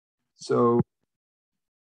So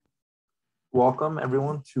welcome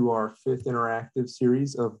everyone to our fifth interactive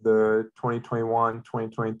series of the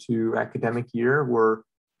 2021-2022 academic year. We're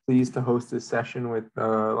pleased to host this session with a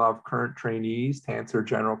lot of current trainees to answer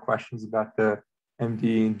general questions about the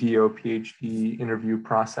MD and DO PhD interview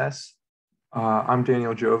process. I'm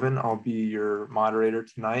Daniel Joven. I'll be your moderator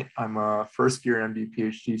tonight. I'm a first year MD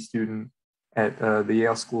PhD student at the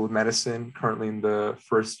Yale School of Medicine, currently in the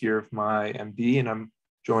first year of my MD, and I'm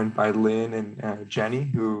joined by Lynn and Jenny,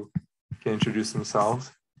 who can introduce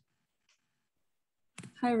themselves.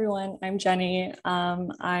 Hi everyone, I'm Jenny.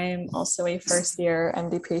 I'm also a first year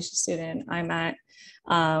MD PhD student. I'm at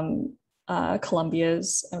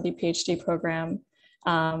Columbia's MD PhD program.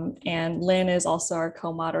 And Lynn is also our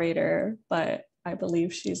co-moderator, but I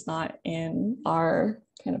believe she's not in our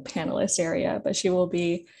kind of panelist area, but she will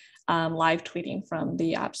be live tweeting from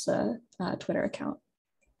the APSA Twitter account.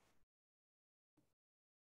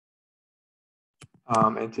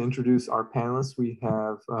 And to introduce our panelists, we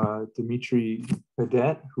have Dimitri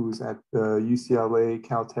Cadet, who's at the UCLA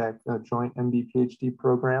Caltech Joint MD PhD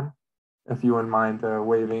program. If you wouldn't mind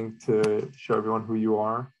waving to show everyone who you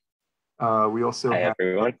are. We also have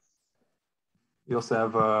everyone. We also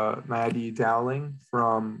have Maddie Dowling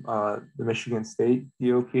from the Michigan State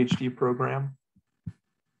DO PhD program.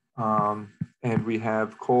 And we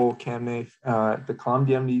have Cole Camney at the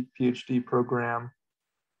Columbia MD PhD program,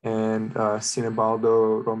 and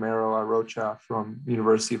Sinibaldo Romero Arocha from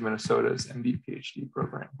University of Minnesota's MD PhD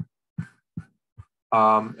program.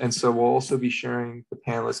 And so we'll also be sharing the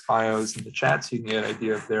panelists' bios in the chat so you can get an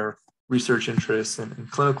idea of their research interests and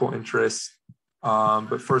clinical interests.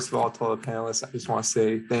 But first of all, to all the panelists, I just want to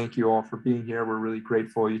say thank you all for being here. We're really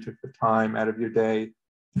grateful you took the time out of your day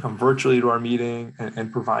to come virtually to our meeting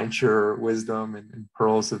and provide your wisdom and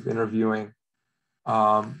pearls of interviewing.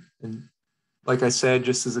 And like I said,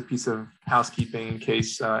 just as a piece of housekeeping, in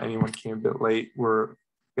case anyone came a bit late, we're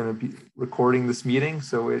going to be recording this meeting,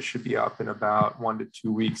 so it should be up in about 1 to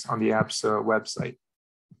 2 weeks on the APSA website.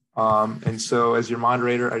 And so as your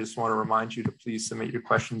moderator, I just want to remind you to please submit your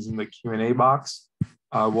questions in the Q&A box.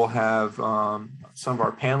 We'll have some of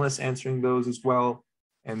our panelists answering those as well,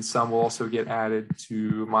 and some will also get added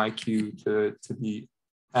to my queue to be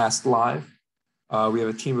asked live. We have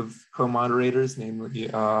a team of co-moderators, namely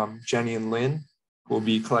Jenny and Lynn, who will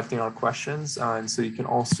be collecting our questions. And so you can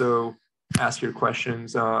also ask your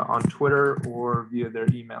questions on Twitter or via their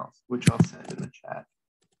emails, which I'll send in the chat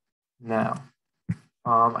now.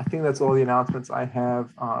 I think that's all the announcements I have.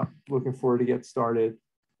 Looking forward to get started.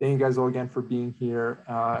 Thank you guys all again for being here.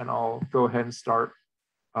 And I'll go ahead and start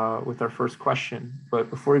with our first question. But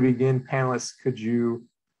before we begin, panelists, could you,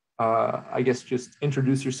 I guess, just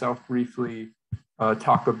introduce yourself briefly,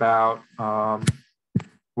 talk about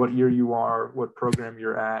what year you are, what program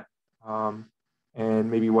you're at,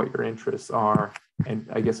 and maybe what your interests are, and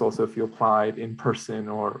I guess also if you applied in person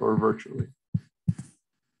or virtually.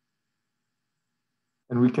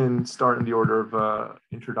 And we can start in the order of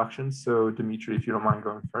introductions. So Dimitri, if you don't mind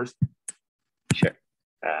going first. Sure.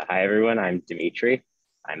 Hi, everyone. I'm Dimitri.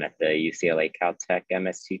 I'm at the UCLA Caltech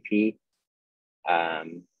MSTP.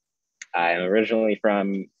 I'm originally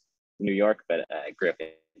from New York, but I grew up in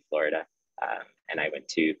Florida, and I went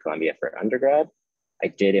to Columbia for undergrad. I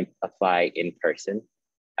did apply in person,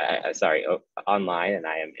 online, and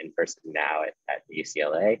I am in person now at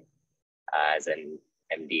UCLA as an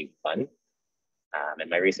MD1. And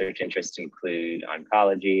my research interests include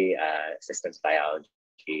oncology, systems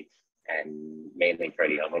biology, and mainly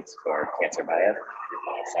proteomics for cancer bio.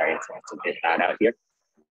 Sorry, it's a bit loud out here.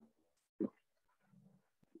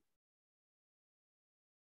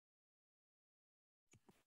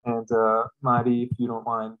 And Madi, if you don't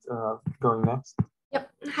mind going next. Yep.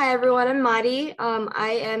 Hi, everyone. I'm Madi.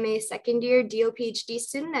 I am a second year DO PhD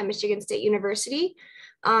student at Michigan State University.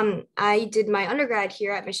 I did my undergrad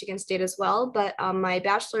here at Michigan State as well, but my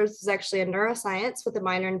bachelor's was actually in neuroscience with a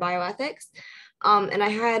minor in bioethics. And I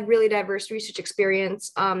had really diverse research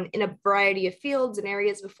experience in a variety of fields and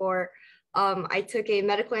areas before. I took a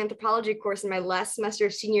medical anthropology course in my last semester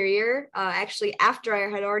of senior year. Actually, after I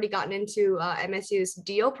had already gotten into MSU's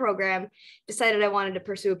DO program, decided I wanted to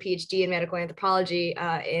pursue a PhD in medical anthropology,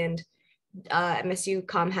 and MSU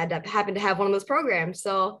happened to have one of those programs.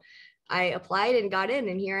 So I applied and got in,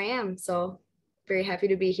 and here I am. So very happy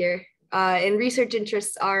to be here. And research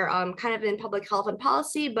interests are kind of in public health and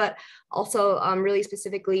policy, but also really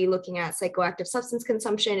specifically looking at psychoactive substance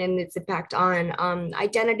consumption and its impact on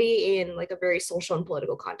identity in like a very social and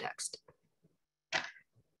political context.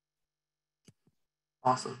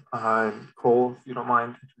 Awesome. Cole, if you don't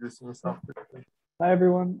mind introducing yourself quickly. Hi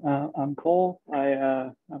everyone, I'm Cole.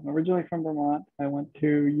 I'm originally from Vermont. I went to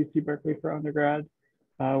UC Berkeley for undergrad,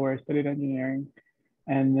 where I studied engineering,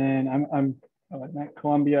 and then I'm at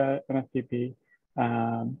Columbia MSCP,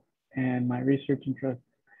 and my research interests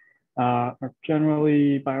are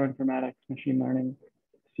generally bioinformatics, machine learning,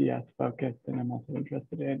 CS focused, and I'm also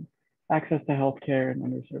interested in access to healthcare and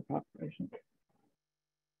underserved populations.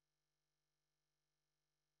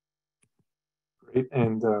 Great.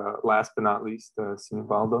 And last but not least,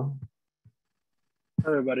 Sinibaldo. Hi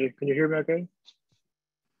everybody, can you hear me okay?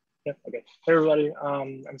 Yeah, okay. Hey everybody,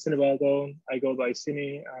 I'm Sinibaldo. I go by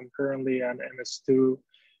Cini. I'm currently an MS2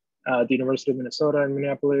 at the University of Minnesota in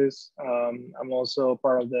Minneapolis. I'm also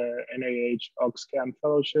part of the NIH OxCamp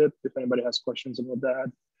Fellowship, if anybody has questions about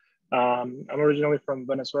that. I'm originally from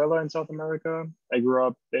Venezuela in South America. I grew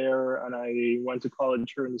up there and I went to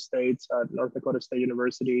college here in the States at North Dakota State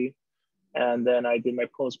University. And then I did my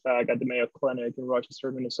post-bac at the Mayo Clinic in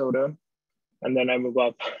Rochester, Minnesota. And then I moved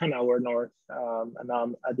up an hour north, and now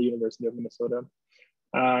I'm at the University of Minnesota.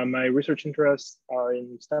 My research interests are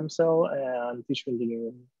in stem cell and tissue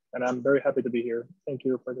engineering, and I'm very happy to be here. Thank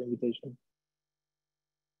you for the invitation.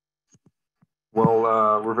 Well,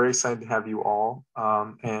 we're very excited to have you all.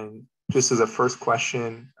 And just as a first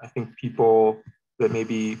question, I think people that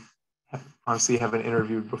maybe honestly haven't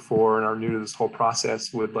interviewed before and are new to this whole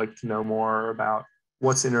process would like to know more about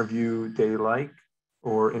what's interview day like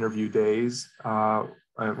or interview days,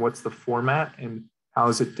 and what's the format and how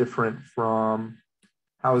is it different from,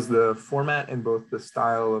 how is the format and both the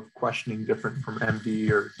style of questioning different from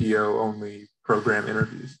MD or DO only program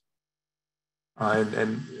interviews?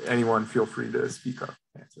 And anyone feel free to speak up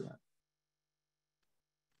and answer that.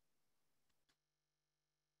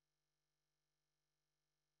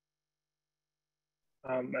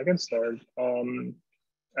 I can start.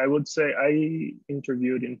 I would say I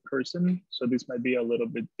interviewed in person, so this might be a little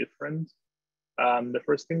bit different. The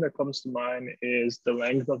first thing that comes to mind is the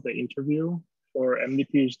length of the interview. For MD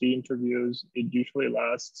PhD interviews, it usually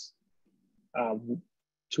lasts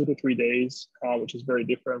 2 to 3 days, which is very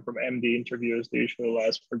different from MD interviews. They usually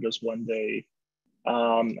last for just 1 day.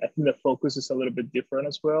 I think the focus is a little bit different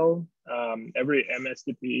as well. Every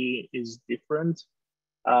MSDP is different.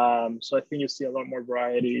 So I think you see a lot more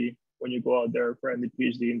variety when you go out there for MD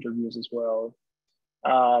PhD interviews as well.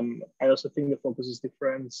 I also think the focus is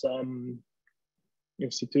different. Some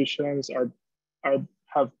institutions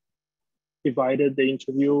have divided the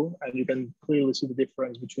interview, and you can clearly see the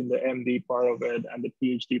difference between the MD part of it and the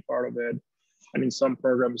PhD part of it. And in some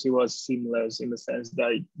programs, it was seamless in the sense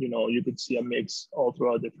that you could see a mix all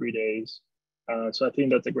throughout the 3 days. So I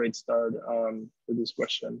think that's a great start for this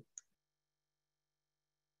question.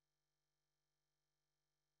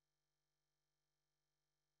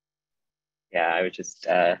 Yeah, I would just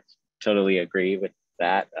totally agree with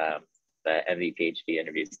that. The MD PhD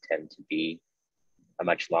interviews tend to be a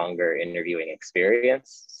much longer interviewing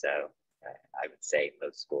experience. So I would say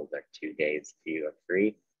most schools are 2 days, few or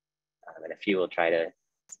 3. And a few will try to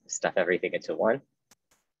stuff everything into one.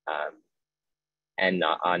 And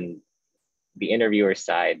on the interviewer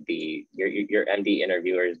side, your MD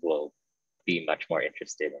interviewers will be much more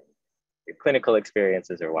interested in your clinical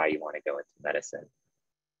experiences or why you want to go into medicine.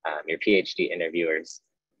 Your PhD interviewers,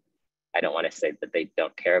 I don't want to say that they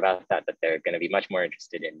don't care about that, but they're going to be much more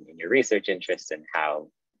interested in your research interests and how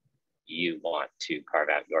you want to carve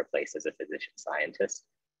out your place as a physician scientist,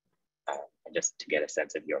 and just to get a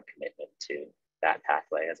sense of your commitment to that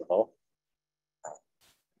pathway as a whole.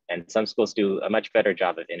 And some schools do a much better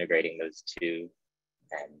job of integrating those two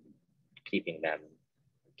and keeping them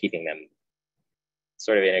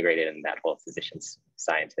sort of integrated in that whole physician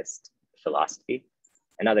scientist philosophy.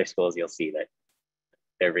 And other schools, you'll see that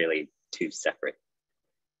they're really 2 separate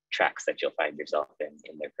tracks that you'll find yourself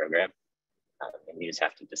in their program. And you just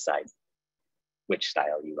have to decide which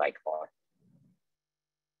style you like more.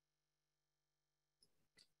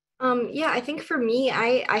 Yeah, I think for me,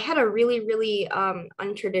 I had a really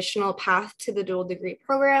untraditional path to the dual degree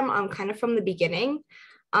program, kind of from the beginning.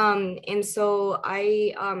 And so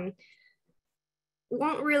I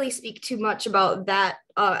won't really speak too much about that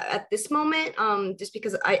at this moment, just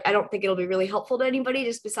because I don't think it'll be really helpful to anybody,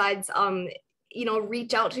 just besides,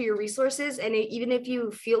 reach out to your resources. And even if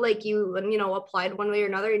you feel like you applied one way or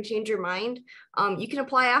another and change your mind, you can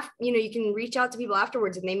apply after, you can reach out to people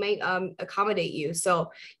afterwards and they might accommodate you.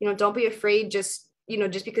 So, don't be afraid, just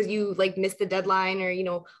because you missed the deadline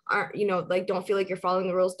or, aren't, don't feel like you're following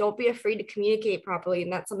the rules, don't be afraid to communicate properly.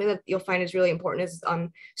 And that's something that you'll find is really important, is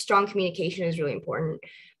strong communication is really important.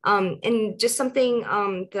 And just something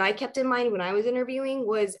that I kept in mind when I was interviewing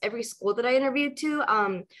was every school that I interviewed to,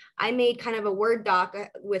 I made kind of a Word doc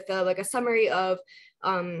with like a summary of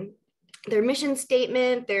their mission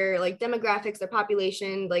statement, their like demographics, their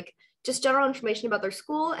population, like just general information about their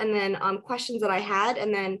school, and then questions that I had,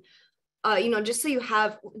 and then just so you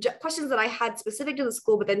have questions that I had specific to the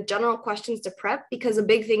school, but then general questions to prep, because a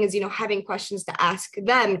big thing is, having questions to ask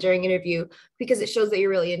them during interview, because it shows that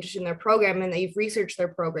you're really interested in their program and that you've researched their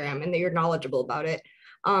program and that you're knowledgeable about it.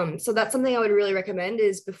 So that's something I would really recommend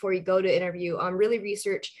is before you go to interview, really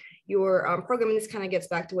research your program. And this kind of gets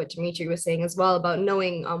back to what Dimitri was saying as well about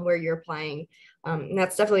knowing where you're applying. And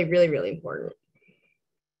that's definitely really, really important.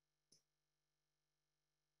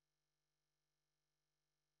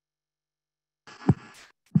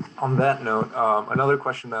 On that note, another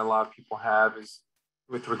question that a lot of people have is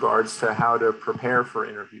with regards to how to prepare for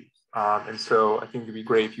interviews. And so I think it'd be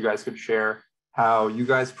great if you guys could share how you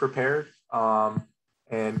guys prepared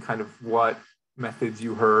and kind of what methods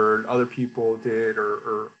you heard other people did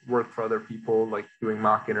or worked for other people, like doing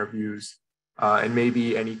mock interviews, and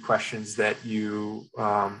maybe any questions that you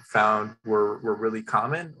found were really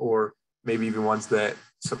common, or maybe even ones that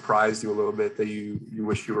surprised you a little bit that you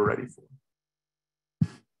wish you were ready for.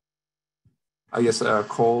 I guess,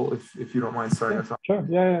 Cole, if you don't mind starting us off. Sure,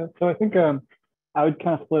 yeah. So I think I would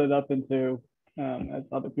kind of split it up into, as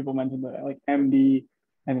other people mentioned, like MD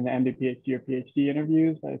and then the MD, PhD, or PhD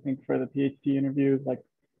interviews. I think for the PhD interviews, like,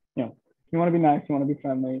 you want to be nice, you want to be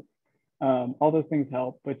friendly. All those things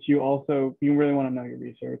help, but you really want to know your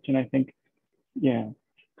research. And I think,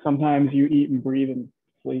 sometimes you eat and breathe and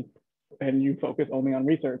sleep and you focus only on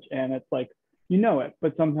research, and it's like, it,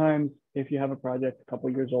 but sometimes if you have a project a couple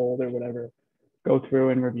years old or whatever, go through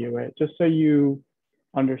and review it just so you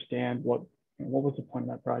understand what was the point of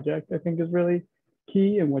that project, I think is really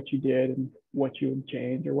key, and what you did and what you would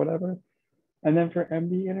change or whatever. And then for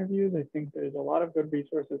MD interviews, I think there's a lot of good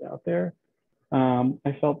resources out there.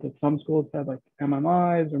 I felt that some schools had like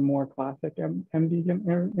MMIs or more classic MD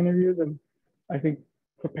interviews, and I think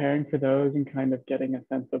preparing for those and kind of getting a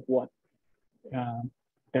sense of what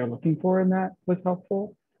they're looking for in that was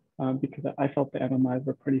helpful, because I felt the MMIs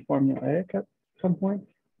were pretty formulaic at some points.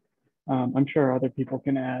 I'm sure other people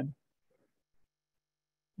can add.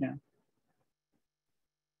 Yeah.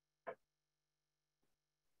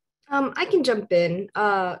 I can jump in.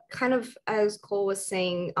 Kind of as Cole was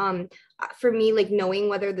saying, for me, like knowing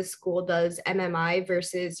whether the school does MMI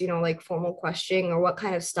versus, like formal questioning, or what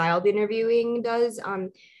kind of style the interviewing does,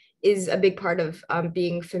 is a big part of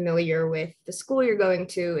being familiar with the school you're going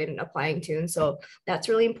to and applying to. And so that's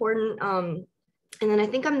really important. And then I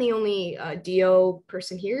think I'm the only DO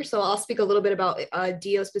person here, so I'll speak a little bit about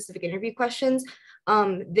DO specific interview questions.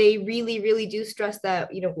 They really, really do stress that,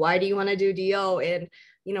 why do you want to do DO? And,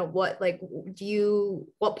 what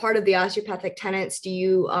part of the osteopathic tenets do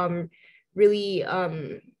you really,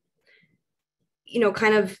 kind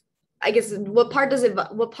of, I guess, what part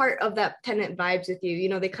of that tenet vibes with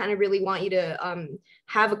you? They kind of really want you to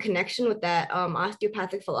have a connection with that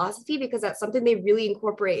osteopathic philosophy, because that's something they really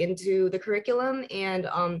incorporate into the curriculum and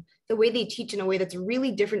the way they teach in a way that's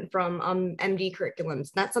really different from MD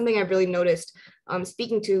curriculums. That's something I've really noticed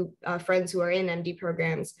speaking to friends who are in MD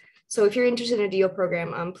programs. So if you're interested in a DO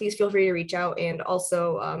program, please feel free to reach out. And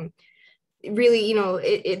also, really,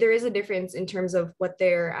 there is a difference in terms of what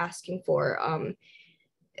they're asking for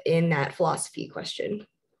in that philosophy question.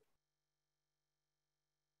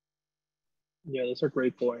 Yeah, those are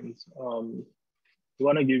great points. I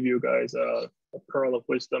want to give you guys a pearl of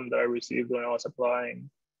wisdom that I received when I was applying.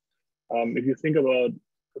 If you think about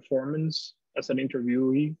performance as an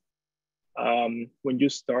interviewee, when you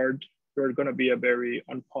start, you're going to be a very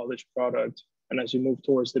unpolished product. And as you move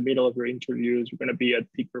towards the middle of your interviews, you're going to be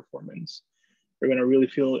at peak performance. You're going to really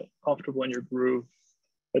feel comfortable in your groove.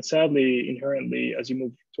 But sadly, inherently, as you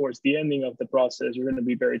move towards the ending of the process, you're going to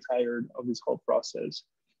be very tired of this whole process.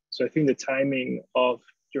 So I think the timing of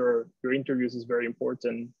your interviews is very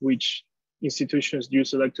important. Which institutions do you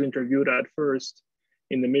select to interview at first,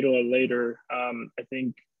 in the middle, or later? I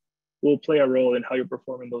think will play a role in how you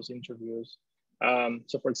perform in those interviews.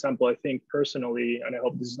 So for example, I think personally, and I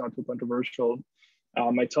hope this is not too controversial,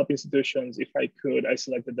 my top institutions, if I could, I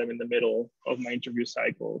selected them in the middle of my interview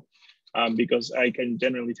cycle, because I can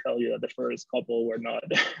generally tell you that the first couple were not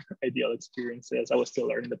ideal experiences. I was still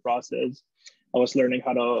learning the process. I was learning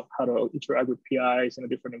how to interact with PIs in a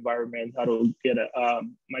different environment, how to get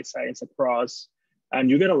my science across. And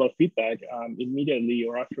you get a lot of feedback immediately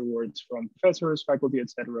or afterwards from professors, faculty,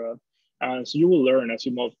 etc. So you will learn as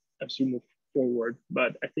you move forward.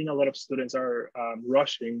 But I think a lot of students are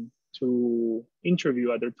rushing to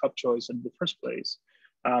interview at their top choice in the first place.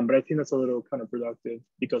 But I think that's a little counterproductive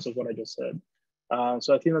because of what I just said.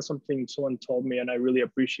 So I think that's something someone told me and I really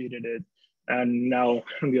appreciated it. And now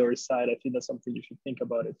on the other side, I think that's something you should think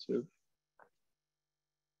about it too.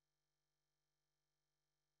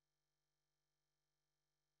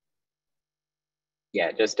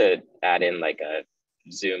 Yeah, just to add in like a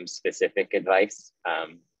Zoom specific advice.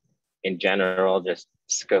 In general, just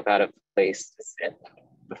scope out a place to sit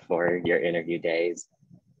before your interview days,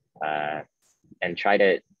 and try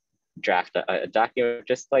to draft a document of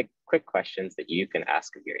just like quick questions that you can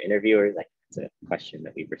ask of your interviewer. Like it's a question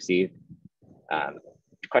that we've received.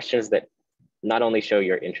 Questions that not only show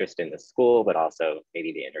your interest in the school, but also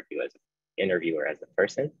maybe the interviewer as a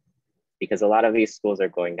person, because a lot of these schools are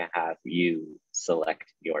going to have you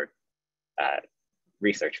select your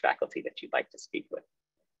research faculty that you'd like to speak with.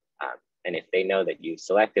 And if they know that you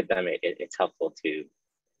selected them, it's helpful to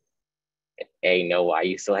A, know why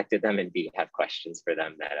you selected them, and B, have questions for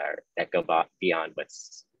them that go beyond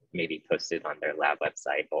what's maybe posted on their lab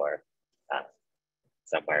website or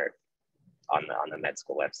somewhere on the med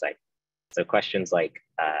school website. So questions like,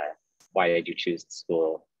 why did you choose the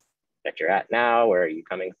school that you're at now? Where are you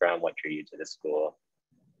coming from? What drew you to the school?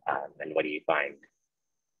 And what do you find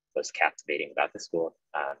most captivating about the school?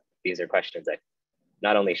 These are questions that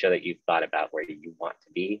not only show that you've thought about where you want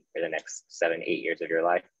to be for the next 7-8 years of your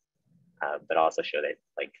life, but also show that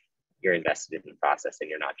like you're invested in the process and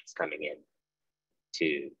you're not just coming in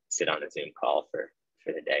to sit on a Zoom call for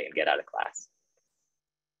the day and get out of class.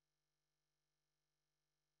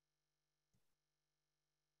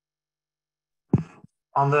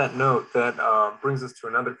 On that note, that brings us to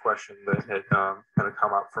another question that had kind of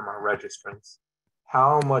come up from our registrants.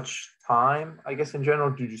 How much time, I guess in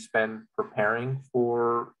general, did you spend preparing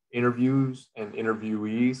for interviews and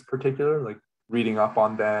interviewees, particular, like reading up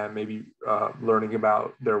on them, maybe learning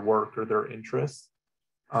about their work or their interests?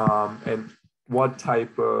 And what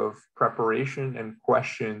type of preparation and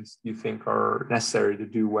questions do you think are necessary to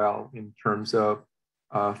do well in terms of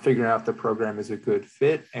figuring out if the program is a good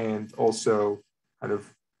fit and also kind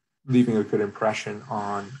of leaving a good impression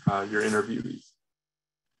on your interviewees?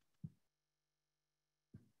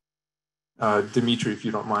 Dimitri, if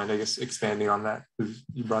you don't mind, I guess expanding on that, because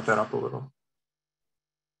you brought that up a little.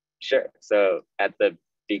 Sure. So at the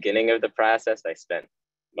beginning of the process, I spent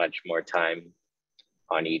much more time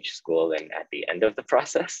on each school than at the end of the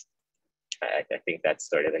process. I think that's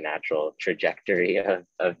sort of the natural trajectory of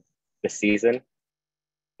the season.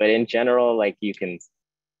 But in general, like you can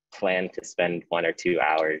plan to spend 1 or 2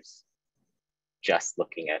 hours just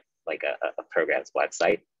looking at like a program's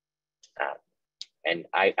website. And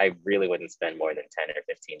I really wouldn't spend more than 10 or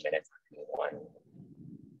 15 minutes on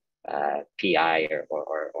one PI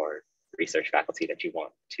or research faculty that you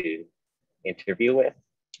want to interview with.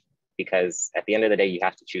 Because at the end of the day, you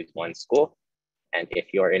have to choose one school. And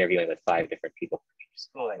if you're interviewing with 5 different people from each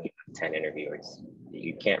school and you have 10 interviewers,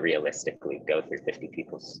 you can't realistically go through 50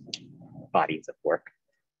 people's bodies of work.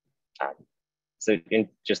 So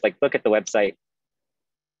just like look at the website,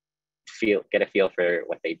 get a feel for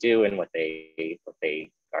what they do and what they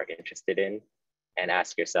are interested in, and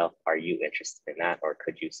ask yourself, are you interested in that, or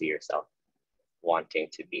could you see yourself wanting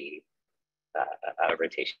to be a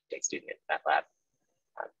rotation student in that lab?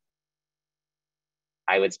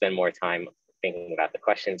 I would spend more time thinking about the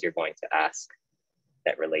questions you're going to ask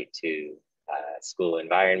that relate to school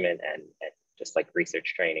environment and just like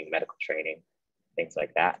research training, medical training, things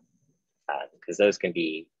like that. Because those can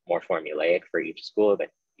be more formulaic for each school, but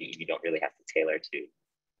you don't really have to tailor to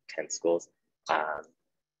 10 schools.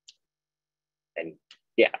 And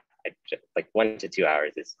yeah, like 1 to 2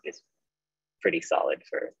 hours is pretty solid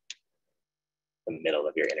for the middle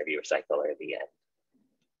of your interview cycle or the end.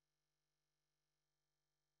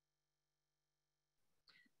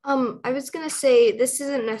 I was gonna say this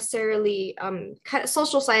isn't necessarily kind of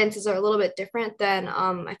social sciences are a little bit different than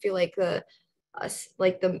I feel like the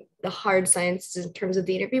hard sciences in terms of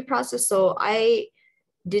the interview process. So I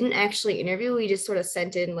didn't actually interview. We just sort of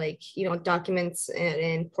sent in like, documents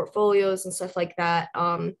and portfolios and stuff like that.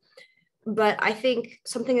 But I think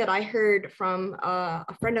something that I heard from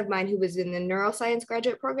a friend of mine who was in the neuroscience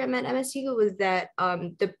graduate program at MSU was that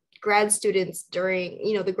the grad students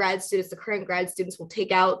the current grad students will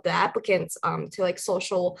take out the applicants to like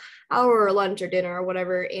social hour or lunch or dinner or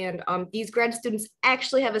whatever. And these grad students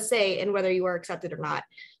actually have a say in whether you are accepted or not.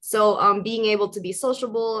 So being able to be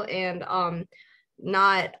sociable and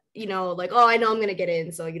not, like, oh, I know I'm going to get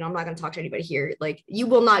in, so, I'm not going to talk to anybody here. Like, you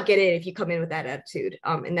will not get in if you come in with that attitude.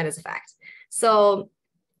 And that is a fact. So,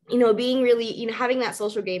 being really, having that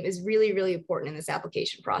social game is really, really important in this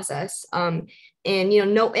application process. And, and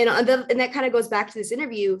that kind of goes back to this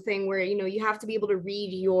interview thing where, you have to be able to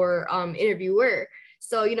read your interviewer.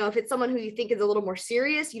 So, if it's someone who you think is a little more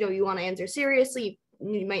serious, you want to answer seriously,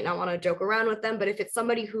 you might not want to joke around with them. But if it's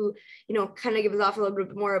somebody who, kind of gives off a little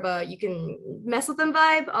bit more of a, you can mess with them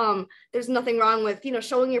vibe, there's nothing wrong with,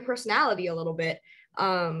 showing your personality a little bit.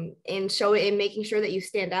 And making sure that you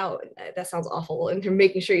stand out. That sounds awful, and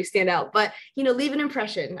making sure you stand out, but leave an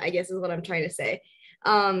impression, I guess, is what I'm trying to say.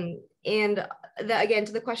 And again,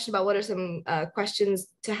 to the question about what are some questions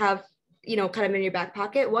to have kind of in your back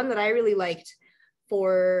pocket, one that I really liked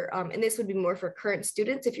for and this would be more for current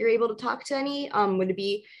students, if you're able to talk to any, would it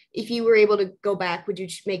be, if you were able to go back, would you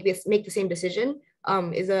make the same decision?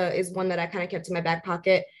 Is one that I kind of kept in my back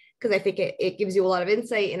pocket, because I think it gives you a lot of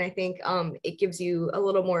insight, and I think it gives you a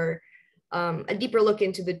little more, a deeper look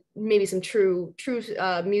into maybe some true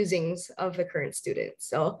musings of the current student.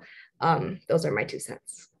 So those are my 2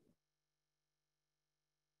 cents.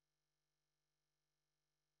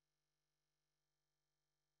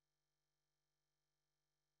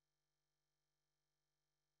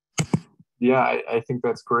 Yeah, I think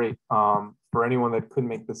that's great. For anyone that couldn't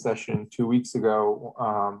make the session 2 weeks ago,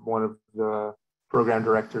 one of the program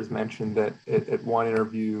directors mentioned that at one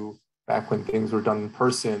interview, back when things were done in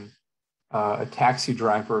person, a taxi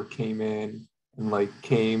driver came in and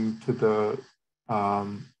came to the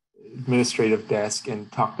administrative desk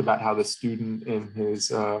and talked about how the student in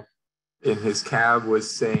his cab was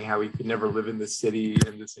saying how he could never live in the city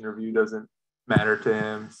and this interview doesn't matter to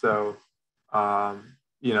him. So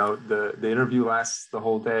the interview lasts the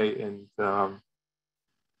whole day, and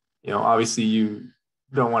obviously you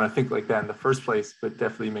don't want to think like that in the first place, but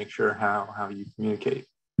definitely make sure how you communicate.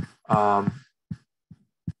 I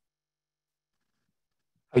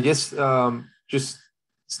guess just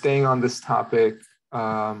staying on this topic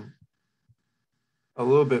a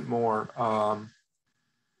little bit more,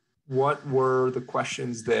 what were the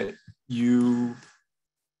questions that you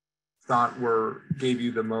thought gave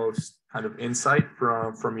you the most kind of insight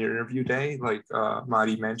from your interview day? Like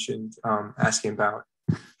Madi mentioned, asking about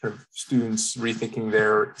kind of students rethinking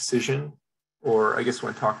their decision, or I guess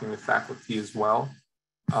when talking with faculty as well.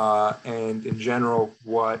 And in general,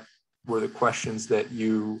 what were the questions that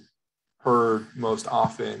you heard most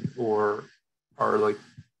often, or are the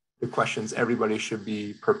questions everybody should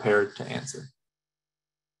be prepared to answer?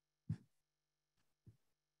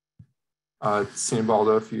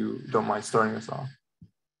 Sinibaldo, if you don't mind starting us off.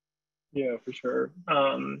 Yeah, for sure.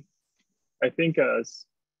 I think as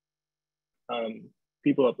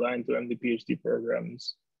people applying to MD PhD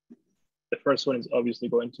programs, the first one is obviously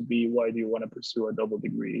going to be, why do you want to pursue a double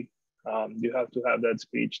degree? You have to have that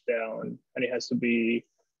speech down, and it has to be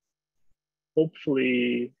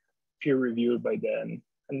hopefully peer reviewed by then.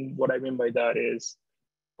 And what I mean by that is,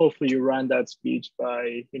 hopefully you ran that speech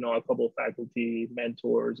by a couple of faculty,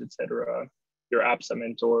 mentors, etc., your APSA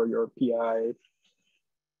mentor, your PI,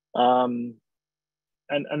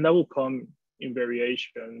 and that will come in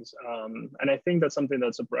variations. And I think that's something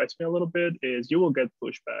that surprised me a little bit, is you will get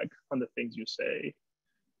pushback on the things you say.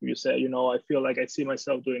 You say, I feel like I see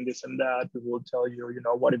myself doing this and that. People will tell you,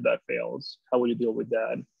 what if that fails? How will you deal with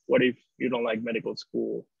that? What if you don't like medical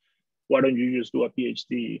school? Why don't you just do a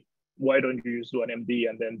PhD? Why don't you just do an MD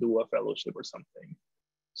and then do a fellowship or something?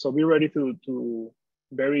 So be ready to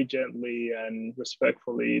very gently and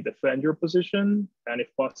respectfully defend your position, and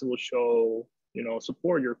if possible, show,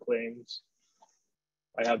 support your claims.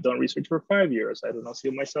 I have done research for 5 years. I do not see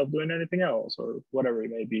myself doing anything else, or whatever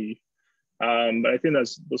it may be. But I think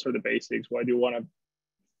those are the basics. Why do you want to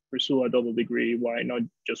pursue a double degree? Why not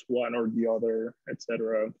just one or the other,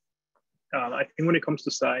 etc.? I think when it comes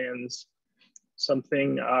to science,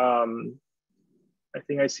 something I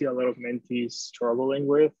think I see a lot of mentees struggling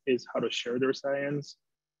with is how to share their science.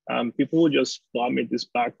 People will just vomit this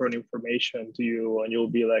background information to you, and you'll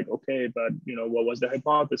be like, okay, but what was the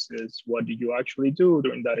hypothesis? What did you actually do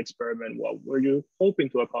during that experiment? What were you hoping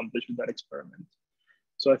to accomplish with that experiment?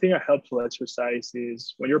 So I think a helpful exercise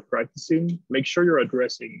is, when you're practicing, make sure you're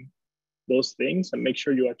addressing those things and make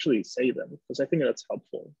sure you actually say them, because I think that's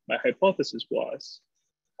helpful. My hypothesis was,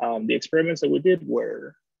 the experiments that we did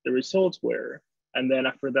were, the results were, and then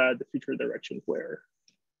after that, the future directions were.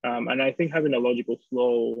 And I think having a logical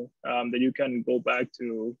flow that you can go back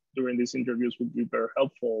to during these interviews would be very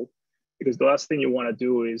helpful, because the last thing you want to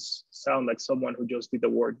do is sound like someone who just did the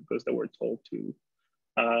work because they were told to.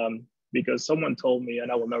 Because someone told me,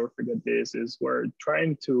 and I will never forget this, is we're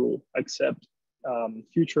trying to accept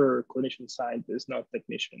future clinician scientists, not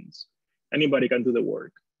technicians. Anybody can do the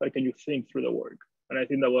work, but can you think through the work? And I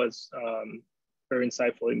think that was very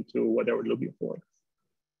insightful into what they were looking for.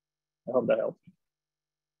 I hope that helped.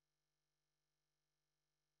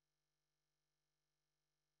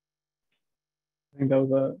 I think that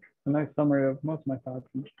was a nice summary of most of my thoughts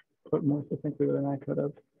and put more succinctly than I could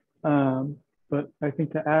have. But I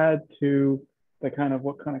think to add to the kind of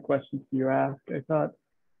what kind of questions do you ask, I thought,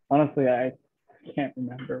 honestly, I can't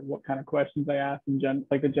remember what kind of questions I asked in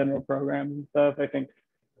like the general programs and stuff. I think,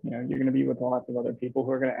 you're going to be with lots of other people who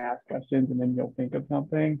are going to ask questions, and then you'll think of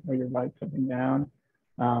something or you'll write something down.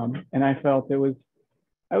 And I felt I was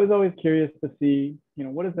always curious to see,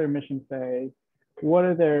 what does their mission say? What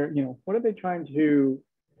are what are they trying to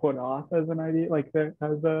put off as an idea, like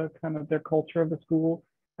as a kind of their culture of the school?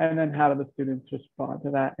 And then how do the students respond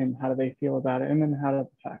to that, and how do they feel about it? And then how does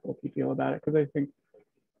the faculty feel about it? Because I think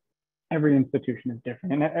every institution is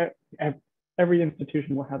different, and every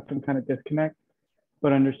institution will have some kind of disconnect,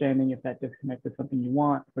 but understanding if that disconnect is something you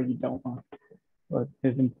want or you don't want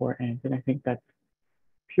is important. And I think that's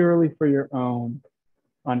purely for your own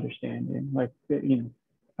understanding. Like,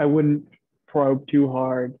 I wouldn't probe too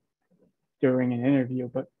hard during an interview,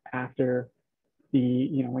 but after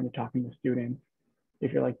when you're talking to students,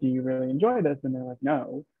 if you're like, do you really enjoy this? And they're like,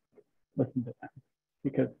 no, listen to them,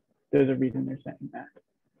 because there's a reason they're saying that.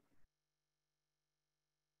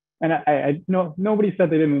 And I know nobody said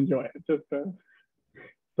they didn't enjoy it, just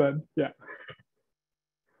but yeah.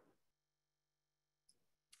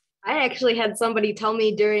 I actually had somebody tell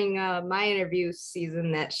me during my interview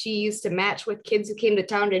season that she used to match with kids who came to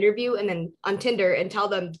town to interview, and then on Tinder, and tell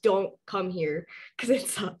them, don't come here because it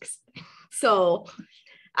sucks. So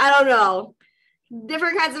I don't know.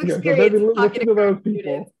 Different kinds of experience. So listen to those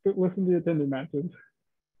people. Listen to your Tinder matches.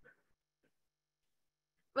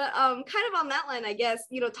 But kind of on that line, I guess,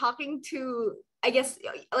 talking to,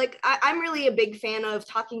 like I'm really a big fan of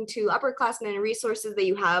talking to upperclassmen and resources that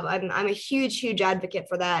you have. I'm a huge advocate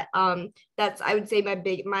for that. That's, I would say, my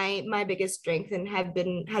biggest strength, and has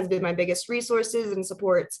been my biggest resources and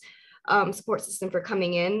support system for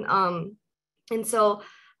coming in. And so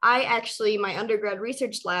my undergrad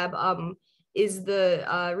research lab is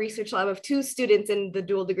the research lab of two students in the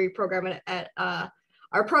dual degree program at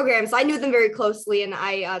our program. So I knew them very closely, and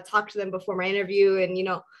I talked to them before my interview, and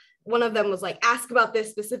one of them was like, ask about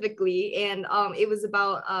this specifically, and it was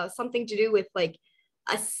about something to do with like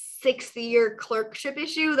a 6th-year clerkship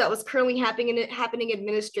issue that was currently happening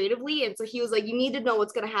administratively. And so he was like, you need to know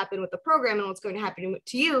what's going to happen with the program and what's going to happen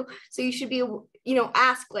to you, so you should be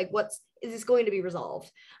ask like, is this going to be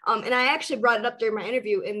resolved? And I actually brought it up during my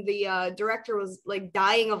interview, and the director was like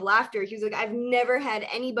dying of laughter. He was like, I've never had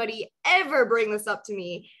anybody ever bring this up to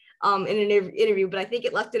me in an interview, but I think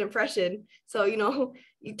it left an impression. So,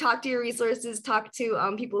 you talk to your resources, talk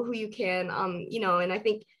to people who you can, and I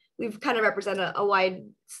think we've kind of represent a wide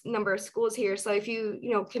number of schools here. So if you,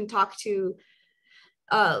 can talk to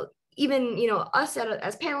even, us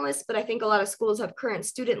as panelists, but I think a lot of schools have current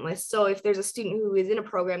student lists. So if there's a student who is in a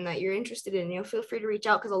program that you're interested in, feel free to reach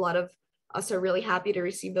out, because a lot of us are really happy to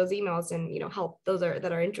receive those emails and, help those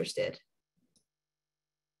that are interested.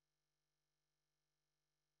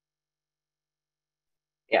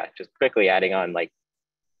 Yeah, just quickly adding on, like,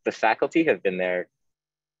 the faculty have been there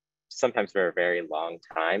sometimes for a very long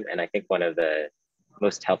time. And I think one of the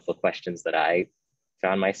most helpful questions that I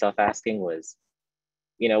found myself asking was,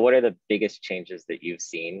 what are the biggest changes that you've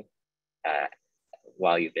seen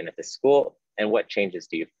while you've been at the school, and what changes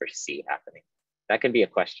do you foresee happening? That can be a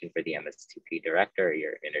question for the MSTP director or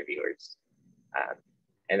your interviewers.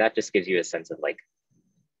 And that just gives you a sense of like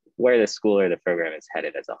where the school or the program is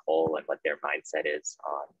headed as a whole, and what their mindset is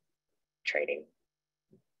on training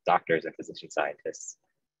doctors and physician scientists.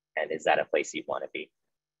 And is that a place you want to be?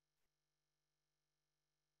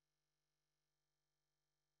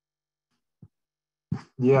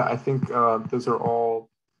 Yeah, I think those are all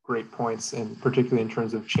great points, and particularly in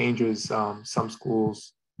terms of changes, some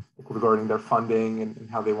schools regarding their funding and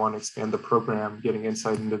how they want to expand the program, getting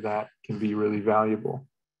insight into that can be really valuable.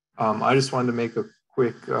 I just wanted to make a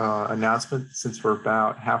quick announcement since we're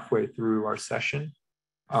about halfway through our session.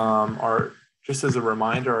 Just as a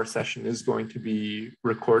reminder, our session is going to be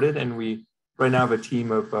recorded, and we right now have a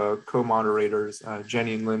team of co-moderators,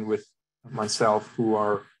 Jenny and Lynn with myself,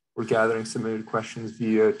 we're gathering submitted questions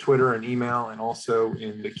via Twitter and email, and also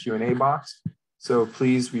in the Q&A box. So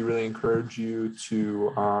please, we really encourage you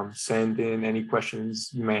to send in any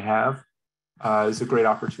questions you may have. It's a great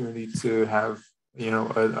opportunity to have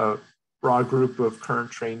a broad group of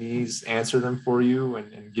current trainees answer them for you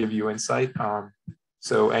and give you insight.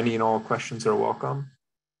 So any and all questions are welcome.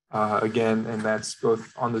 Again, and that's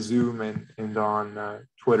both on the Zoom and on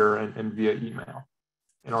Twitter and via email.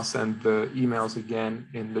 and I'll send the emails again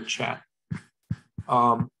in the chat.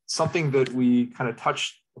 Something that we kind of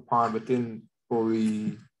touched upon but didn't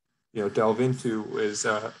fully delve into is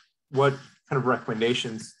what kind of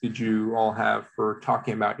recommendations did you all have for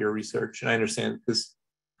talking about your research? And I understand this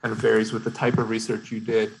kind of varies with the type of research you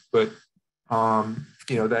did, but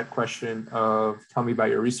that question of tell me about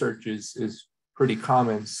your research is pretty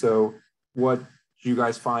common. So what did you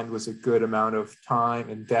guys find was a good amount of time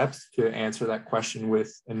and depth to answer that question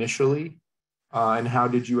with initially? And how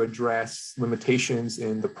did you address limitations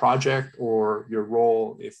in the project or your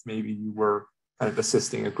role if maybe you were kind of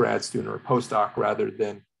assisting a grad student or a postdoc rather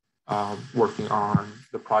than working on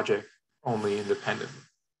the project only independently?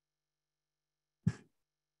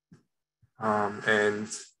 And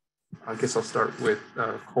I guess I'll start with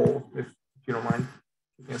Cole, if you don't mind.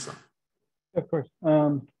 Yes. Of course.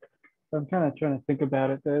 So I'm kind of trying to think about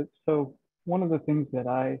it. So one of the things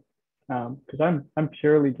that because I'm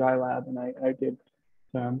purely dry lab, and I did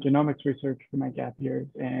some genomics research for my gap years,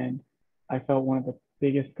 and I felt one of the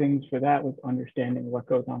biggest things for that was understanding what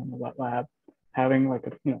goes on in the wet lab, having like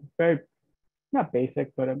a very not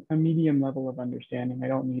basic but a medium level of understanding. I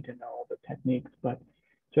don't need to know all the techniques, but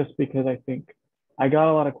just because I think I got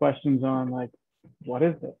a lot of questions on like what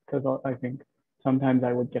is this? Because I think sometimes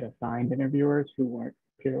I would get assigned interviewers who weren't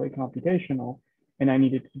purely computational, and I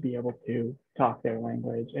needed to be able to talk their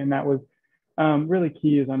language. And that was really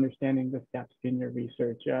key, is understanding the steps in your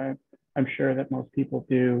research. I'm sure that most people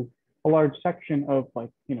do a large section of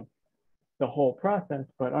the whole process,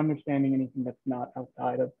 but understanding anything that's not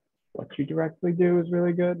outside of what you directly do is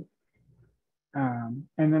really good. And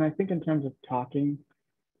then I think in terms of talking,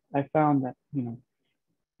 I found that,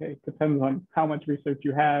 it depends on how much research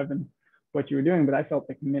you have and what you were doing, but I felt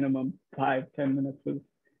like minimum 5-10 minutes was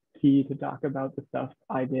key to talk about the stuff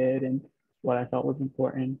I did and what I felt was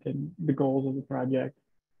important and the goals of the project.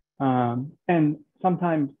 And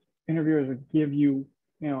sometimes interviewers would give you,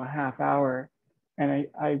 a half hour, and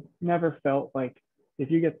I never felt like if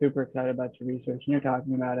you get super excited about your research and you're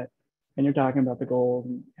talking about it and you're talking about the goals,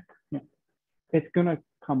 and it's gonna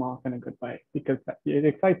come off in a good way because it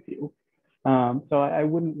excites you. So I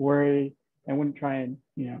wouldn't worry. I wouldn't try and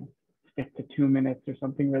stick to 2 minutes or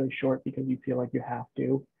something really short because you feel like you have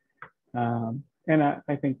to. And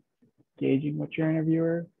I think gauging what your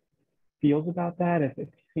interviewer feels about that, if they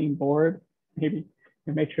seem bored, maybe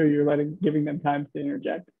make sure you're giving them time to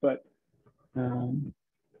interject. But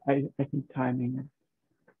I think timing,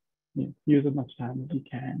 use as much time as you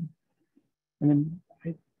can. And then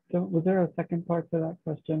was there a second part to that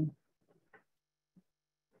question?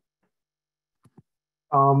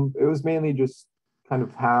 It was mainly just kind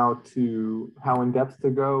of how in depth to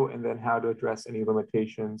go, and then how to address any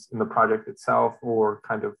limitations in the project itself, or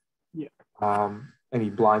kind of any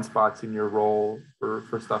blind spots in your role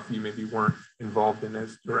for stuff you maybe weren't involved in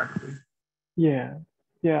as directly. Yeah,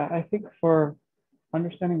 I think for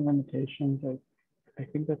understanding limitations, I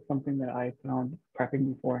think that's something that I found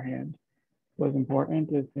prepping beforehand was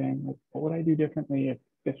important, is saying like, what would I do differently if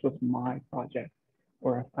this was my project,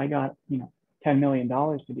 or if I got $10 million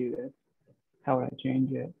to do this, how would I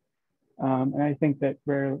change it? And I think that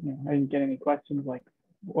rarely, I didn't get any questions like,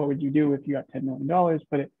 what would you do if you got $10 million?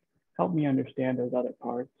 But it helped me understand those other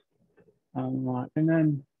parts a lot. And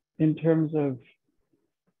then in terms of,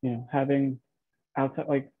 having outside,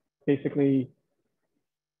 like basically,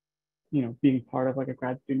 being part of like a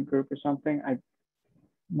grad student group or something, I'm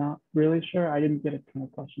not really sure. I didn't get a ton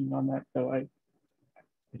of questions on that, so I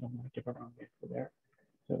don't want to give a wrong answer there.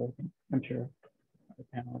 So I'm sure the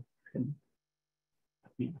panelists can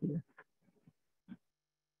help me here.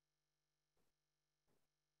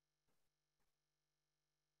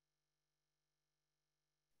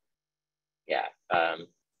 Yeah.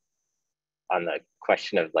 On the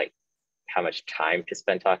question of like how much time to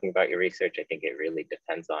spend talking about your research, I think it really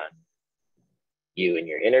depends on you and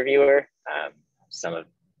your interviewer. Some of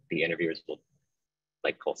the interviewers will,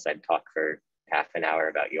 like Cole said, talk for half an hour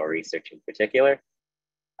about your research in particular.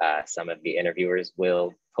 Some of the interviewers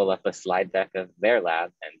will pull up a slide deck of their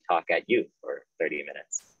lab and talk at you for 30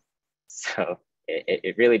 minutes. So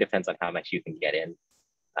it really depends on how much you can get in.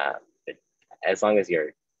 As long as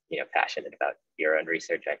you're passionate about your own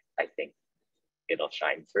research, I think it'll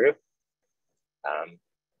shine through.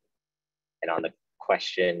 And on the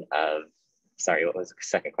question of, sorry, what was the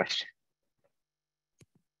second question?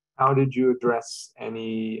 How did you address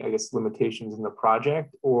any, I guess, limitations in the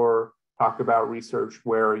project, or talk about research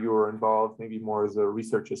where you were involved maybe more as a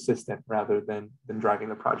research assistant rather than driving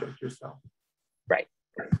the project yourself? Right.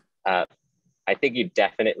 I think you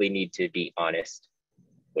definitely need to be honest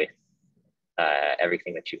with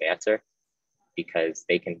everything that you answer. because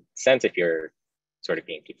they can sense if you're sort of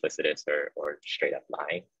being duplicitous or straight up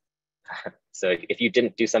lying. So if you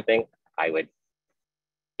didn't do something, I would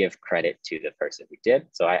give credit to the person who did.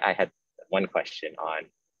 So I had one question on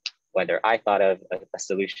whether I thought of a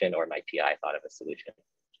solution or my PI thought of a solution.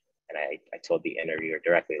 And I told the interviewer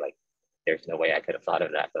directly, like, there's no way I could have thought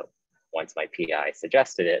of that. But once my PI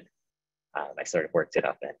suggested it, I sort of worked it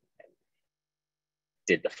up and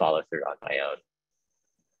did the follow through on my own.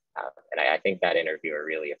 And I think that interviewer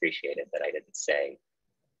really appreciated that I didn't say,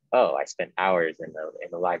 oh, I spent hours in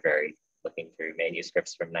the library looking through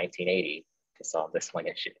manuscripts from 1980 to solve this one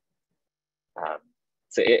issue.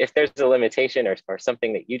 So if there's a limitation or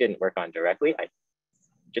something that you didn't work on directly, I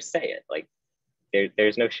just say it. Like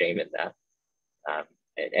there's no shame in that.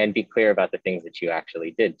 And be clear about the things that you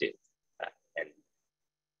actually did do. And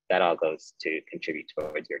that all goes to contribute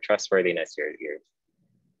towards your trustworthiness,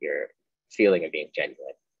 your feeling of being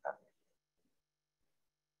genuine.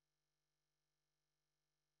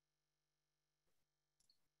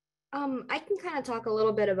 I can kind of talk a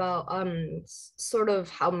little bit about sort of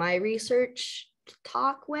how my research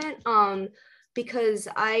talk went because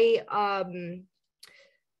I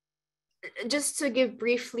just to give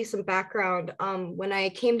briefly some background, when I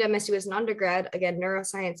came to MSU as an undergrad, again,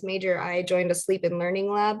 neuroscience major, I joined a sleep and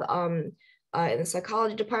learning lab in the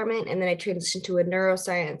psychology department, and then I transitioned to a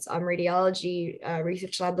neuroscience radiology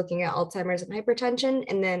research lab looking at Alzheimer's and hypertension,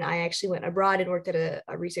 and then I actually went abroad and worked at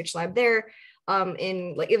a research lab there.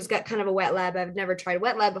 In like it was got kind of a wet lab. I've never tried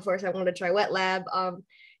wet lab before, so I wanted to try wet lab.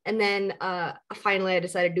 And then finally, I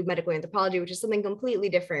decided to do medical anthropology, which is something completely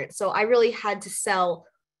different. So I really had to sell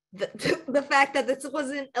the fact that this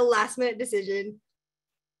wasn't a last minute decision,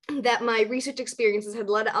 that my research experiences had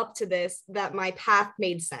led up to this, that my path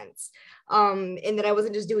made sense, and that I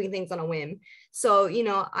wasn't just doing things on a whim. So,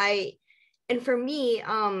 and for me,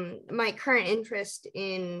 my current interest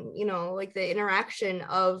in, like the interaction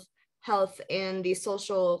of health and the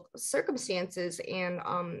social circumstances and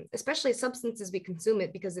especially substances we consume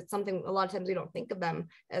it, because it's something a lot of times we don't think of them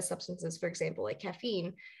as substances, for example, like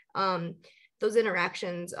caffeine. Those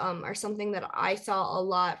interactions are something that I saw a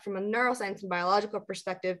lot from a neuroscience and biological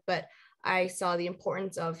perspective, but I saw the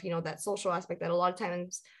importance of, that social aspect that a lot of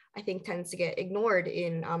times I think tends to get ignored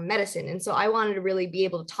in medicine. And so I wanted to really be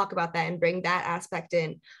able to talk about that and bring that aspect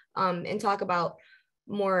in and talk about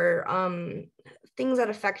more things that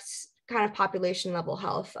affect kind of population level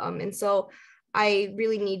health. And so I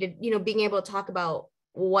really needed, being able to talk about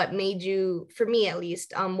what made you, for me at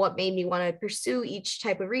least, what made me want to pursue each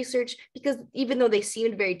type of research, because even though they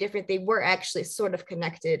seemed very different, they were actually sort of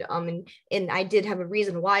connected. And I did have a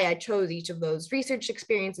reason why I chose each of those research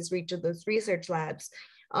experiences for each of those research labs.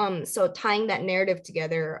 So tying that narrative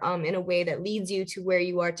together in a way that leads you to where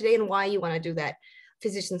you are today and why you want to do that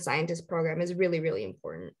physician scientist program is really, really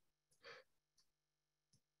important.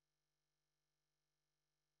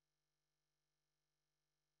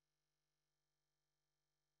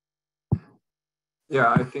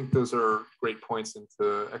 Yeah, I think those are great points, and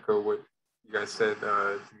to echo what you guys said,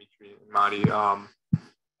 Dimitri and Madi,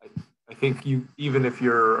 I think even if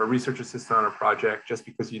you're a research assistant on a project, just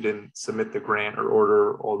because you didn't submit the grant or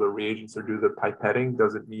order all the reagents or do the pipetting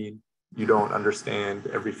doesn't mean you don't understand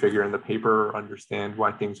every figure in the paper or understand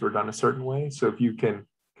why things were done a certain way. So if you can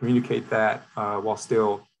communicate that while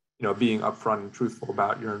still, being upfront and truthful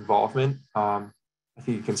about your involvement, I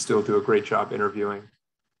think you can still do a great job interviewing.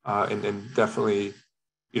 And definitely,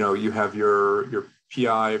 you have your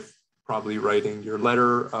PI probably writing your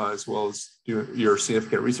letter as well as your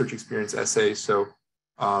significant research experience essay. So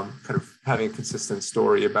kind of having a consistent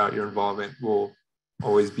story about your involvement will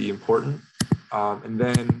always be important. And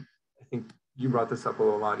then I think you brought this up a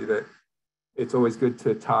little, Madi, that it's always good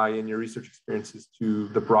to tie in your research experiences to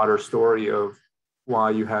the broader story of why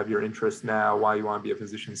you have your interest now, why you want to be a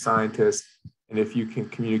physician scientist. And if you can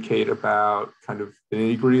communicate about kind of the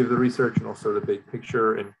nitty-gritty of the research and also the big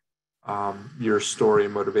picture and your story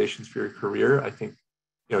and motivations for your career, I think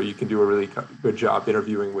you can do a really good job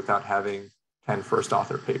interviewing without having 10 first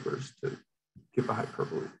author papers, to give a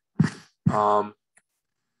hyperbole.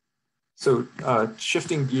 So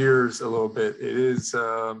shifting gears a little bit, it is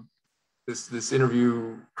this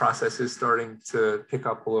interview process is starting to pick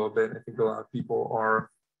up a little bit. I think a lot of people are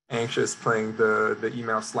anxious playing the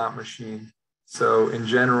email slot machine. So in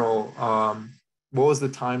general, what was the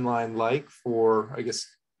timeline like for, I guess,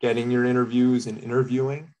 getting your interviews and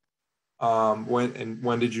interviewing?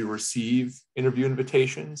 When did you receive interview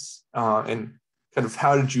invitations? And kind of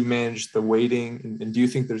how did you manage the waiting? And do you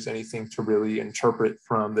think there's anything to really interpret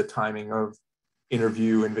from the timing of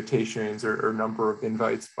interview invitations or number of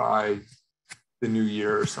invites by the new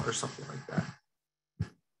year or something like that?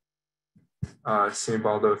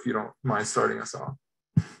 Baldo, if you don't mind starting us off.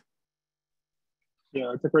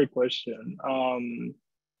 Yeah, it's a great question.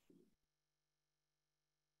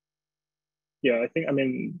 Yeah, I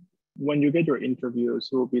mean, when you get your interviews,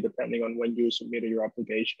 it will be depending on when you submitted your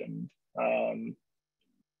application.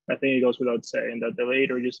 I think it goes without saying that the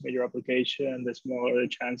later you submit your application, the smaller the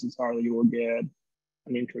chances are that you will get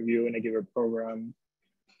an interview in a given program.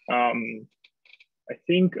 I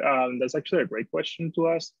think that's actually a great question to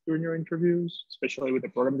ask during your interviews, especially with the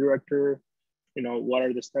program director. You know, what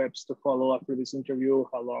are the steps to follow after this interview?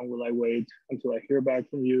 How long will I wait until I hear back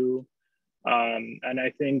from you? And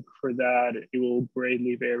I think for that, it will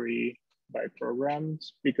greatly vary by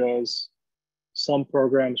programs because some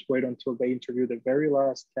programs wait until they interview the very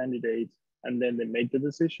last candidate and then they make the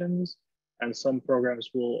decisions. And some programs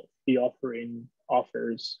will be offering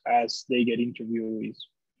offers as they get interviewees.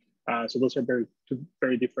 So those are two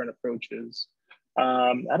very different approaches.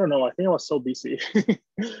 I don't know, I think I was so busy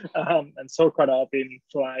and so caught up in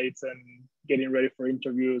flights and getting ready for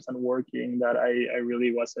interviews and working that I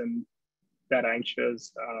really wasn't that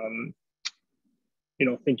anxious, you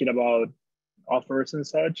know, thinking about offers and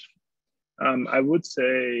such. I would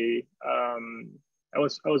say I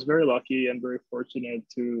was very lucky and very fortunate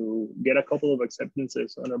to get a couple of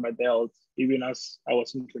acceptances under my belt, even as I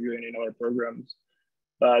was interviewing in other programs.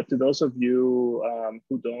 But to those of you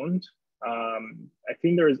who don't, I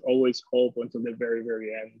think there is always hope until the very,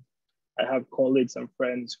 very end. I have colleagues and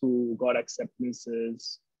friends who got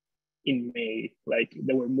acceptances in May, like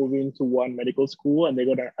they were moving to one medical school and they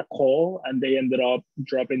got a call and they ended up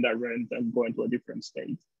dropping that rent and going to a different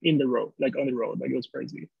state on the road, like it was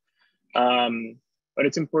crazy. But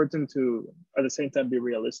it's important to, at the same time, be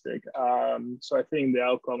realistic. So I think the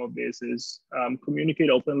outcome of this is communicate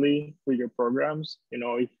openly with your programs. You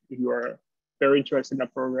know, if you are very interested in a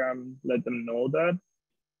program, let them know that.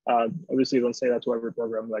 Obviously, don't say that to every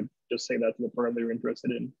program, like just say that to the program that you're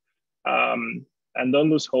interested in. And don't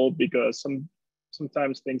lose hope because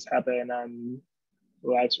sometimes things happen and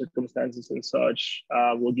life circumstances and such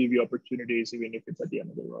will give you opportunities, even if it's at the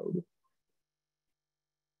end of the road.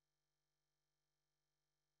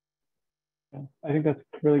 Yeah, I think that's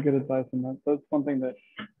really good advice, and that's one thing that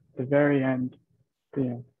at the very end, you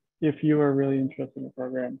know, if you are really interested in the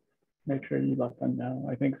program, make sure you let them know.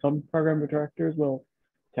 I think some program directors will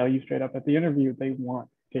tell you straight up at the interview they want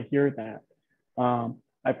to hear that.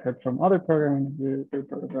 I've heard from other program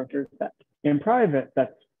directors that in private,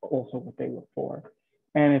 that's also what they look for.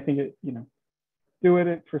 And I think it, you know, do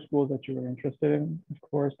it for schools that you are interested in, of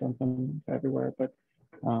course, don't send them everywhere, but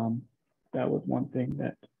that was one thing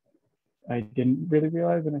that I didn't really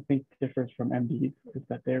realize, and I think differs from MDs, is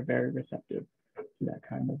that they're very receptive to that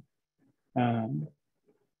kind of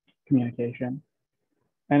communication.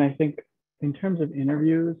 And I think in terms of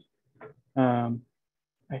interviews, I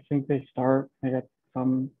think I got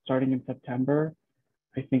some starting in September.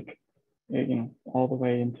 I think, you know, all the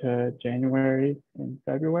way into January and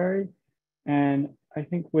February. And I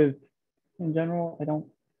think in general,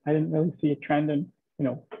 I didn't really see a trend in, you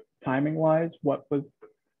know, timing wise, what was,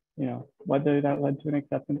 you know, whether that led to an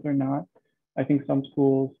acceptance or not. I think some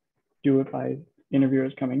schools do it by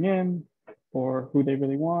interviewers coming in or who they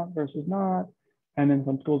really want versus not. And then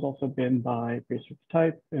some schools also been by research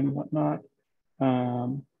type and whatnot.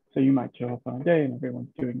 So you might show up on a day and everyone's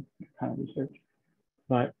doing kind of research.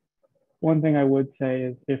 But one thing I would say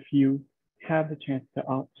is if you have the chance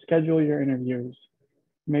to schedule your interviews,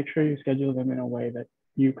 make sure you schedule them in a way that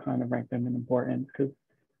you kind of rank them in importance. Because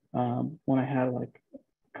when I had like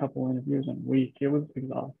a couple interviews in a week, it was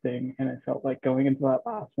exhausting. And I felt like going into that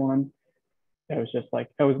last one, it was just like,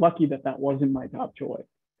 I was lucky that that wasn't my top choice.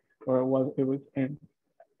 Or it was,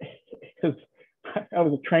 because I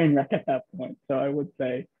was a train wreck at that point. So I would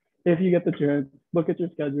say, if you get the chance, look at your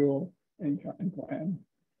schedule and try and plan.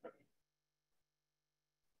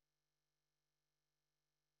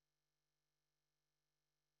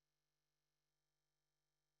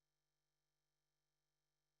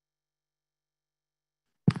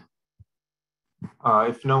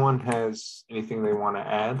 If no one has anything they want to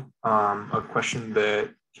add, a question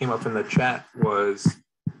that came up in the chat was,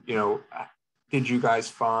 you know, did you guys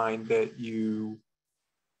find that you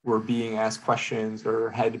were being asked questions or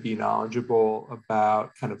had to be knowledgeable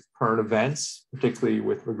about kind of current events, particularly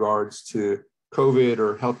with regards to COVID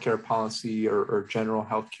or healthcare policy or general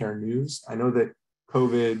healthcare news? I know that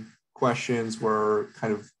COVID questions were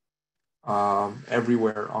kind of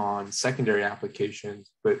everywhere on secondary applications,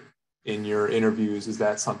 but in your interviews, is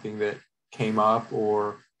that something that came up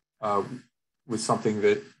or was something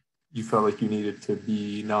that you felt like you needed to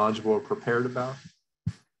be knowledgeable or prepared about?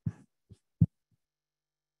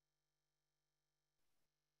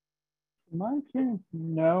 My experience,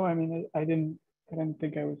 no. I mean, I didn't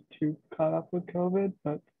think I was too caught up with COVID,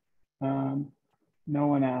 but um, no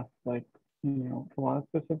one asked like, a lot of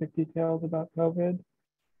specific details about COVID.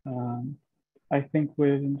 Um, I think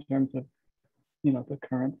in terms of, the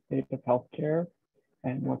current state of healthcare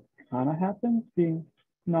and what kind of happens, being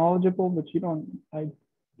knowledgeable, but I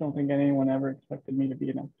don't think anyone ever expected me to be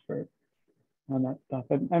an expert on that stuff.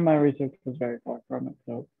 And my research was very far from it.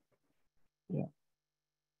 So yeah.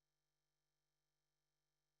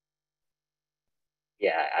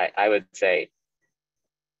 Yeah, I would say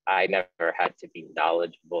I never had to be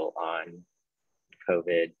knowledgeable on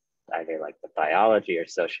COVID, either like the biology or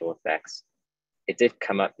social effects. It did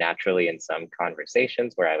come up naturally in some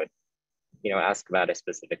conversations where I would, ask about a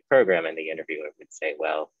specific program, and the interviewer would say,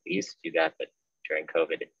 well, we used to do that, but during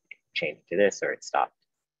COVID, it changed to this or it stopped.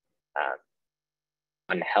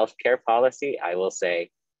 On healthcare policy, I will say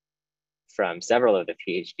from several of the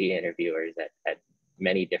PhD interviewers at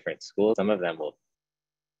many different schools, some of them will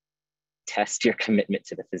test your commitment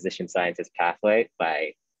to the physician scientist pathway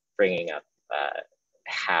by bringing up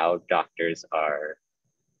how doctors are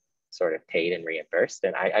sort of paid and reimbursed.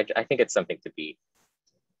 And I think it's something to be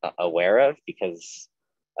aware of because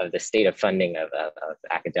of the state of funding of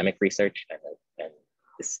academic research and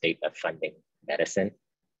the state of funding medicine.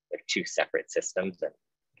 They're two separate systems, and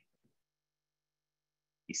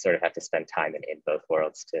you sort of have to spend time in both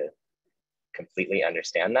worlds to completely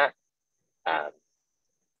understand that.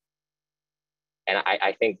 And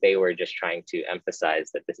I think they were just trying to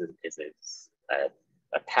emphasize that this is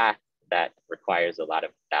a path that requires a lot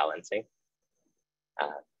of balancing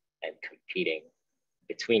and competing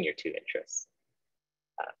between your two interests.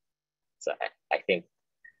 So I think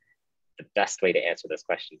the best way to answer those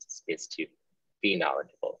questions is to be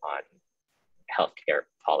knowledgeable on healthcare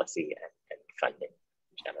policy and funding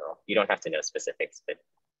in general. You don't have to know specifics, but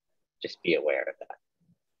just be aware of that.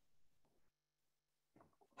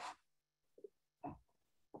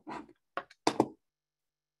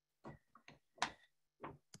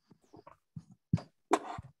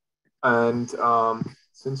 And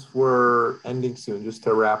since we're ending soon, just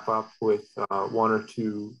to wrap up with one or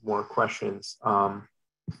two more questions.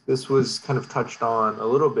 This was kind of touched on a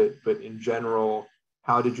little bit, but in general,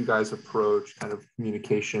 how did you guys approach kind of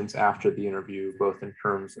communications after the interview, both in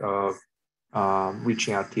terms of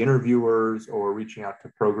reaching out to interviewers or reaching out to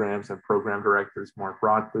programs and program directors more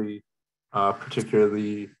broadly,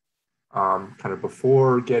 particularly kind of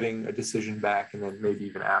before getting a decision back and then maybe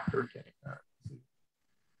even after getting that?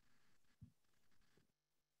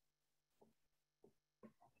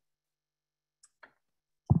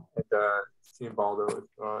 And Baldo, if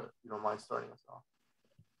you don't mind starting us off.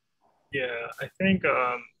 Yeah, I think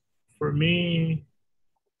for me,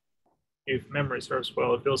 if memory serves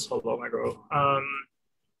well, it feels so long ago.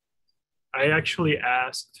 I actually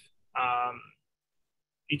asked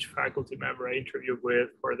each faculty member I interviewed with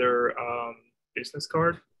for their business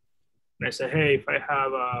card. And I said, hey, if I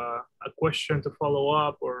have a question to follow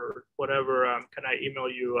up or whatever, can I email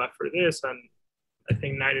you after this? And I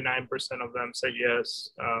think 99% of them said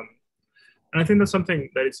yes. And I think that's something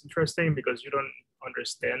that is interesting because you don't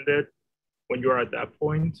understand it when you're at that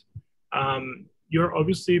point. You're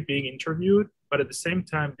obviously being interviewed, but at the same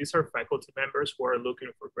time, these are faculty members who are looking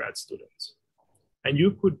for grad students. And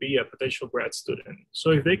you could be a potential grad student. So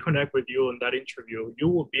if they connect with you in that interview, you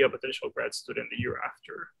will be a potential grad student the year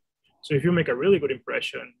after. So if you make a really good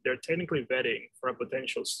impression, they're technically vetting for a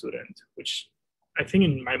potential student, which I think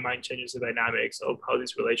in my mind changes the dynamics of how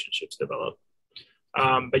these relationships develop.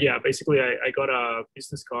 But yeah, basically I got a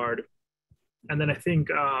business card. And then I think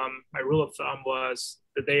my rule of thumb was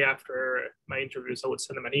the day after my interviews, I would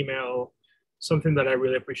send them an email, something that I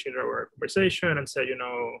really appreciated our conversation and said,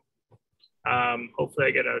 hopefully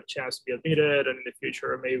I get a chance to be admitted, and in the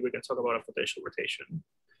future, maybe we can talk about a potential rotation.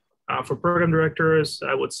 For program directors,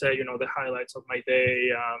 I would say, the highlights of my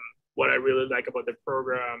day, what I really like about the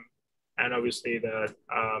program, and obviously that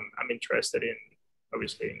I'm interested in,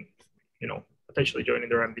 potentially joining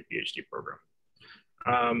their MD PhD program.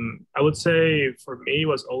 I would say for me, it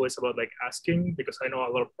was always about asking, because I know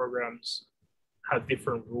a lot of programs have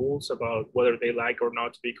different rules about whether they like or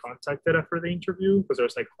not to be contacted after the interview, because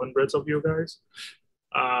there's hundreds of you guys.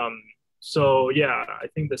 So yeah, I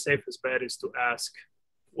think the safest bet is to ask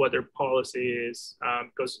what their policy is,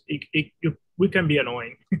 because we can be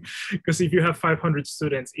annoying. Because if you have 500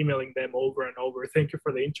 students emailing them over and over, thank you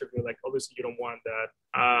for the interview, obviously you don't want that.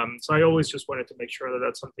 So I always just wanted to make sure that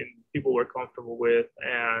that's something people were comfortable with.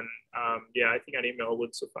 And yeah, I think an email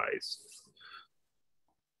would suffice.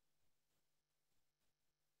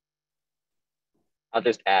 I'll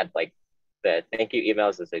just add, the thank you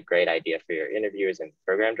emails is a great idea for your interviewers and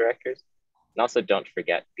program directors. And also don't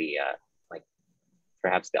forget the, like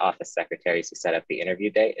perhaps the office secretaries who set up the interview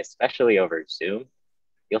day, especially over Zoom.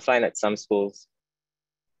 You'll find that some schools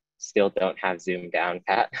still don't have Zoom down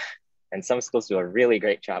pat, and some schools do a really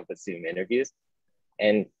great job with Zoom interviews.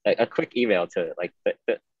 And a quick email to like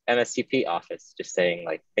the MSTP office, just saying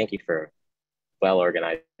like, thank you for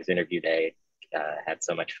well-organized interview day, had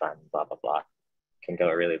so much fun, blah, blah, blah, can go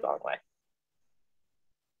a really long way.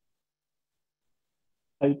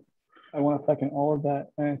 I want to second all of that.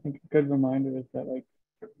 And I think a good reminder is that like,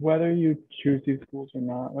 whether you choose these schools or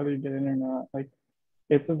not, whether you get in or not, like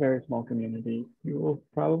it's a very small community. You will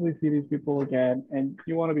probably see these people again and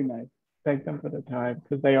you want to be nice. Thank them for their time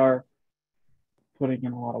because they are putting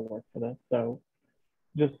in a lot of work for this. So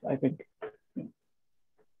just, I think you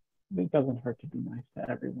know, it doesn't hurt to be nice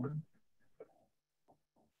to everyone.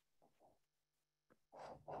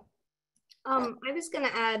 I was going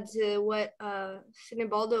to add to what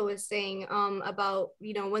Sinibaldo was saying about,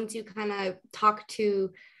 you know, once you kind of talk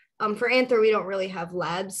to, for Anthro, we don't really have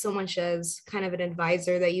labs so much as kind of an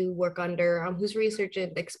advisor that you work under whose research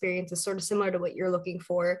and experience is sort of similar to what you're looking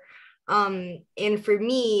for. And for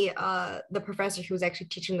me, the professor who was actually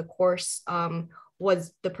teaching the course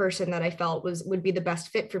was the person that I felt would be the best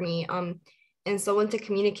fit for me. And so once I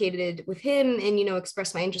communicated with him and, you know,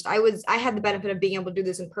 expressed my interest, I had the benefit of being able to do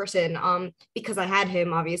this in person because I had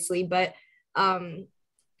him obviously, but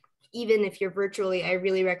even if you're virtually, I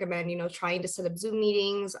really recommend, you know, trying to set up Zoom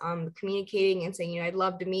meetings, communicating and saying, you know, I'd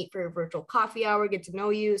love to meet for a virtual coffee hour, get to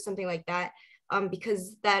know you, something like that.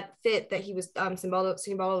 Because that fit that he was,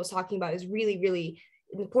 Sinibaldo was talking about is really, really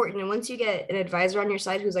important. And once you get an advisor on your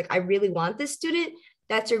side who's like, I really want this student,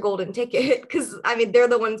 that's your golden ticket. Because I mean, they're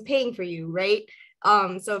the ones paying for you, right?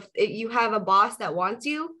 So if you have a boss that wants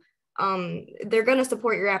you, they're going to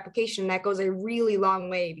support your application. That goes a really long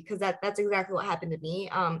way because that's exactly what happened to me.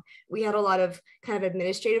 We had a lot of kind of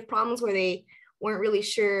administrative problems where they weren't really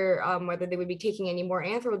sure whether they would be taking any more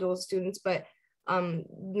anthro students, but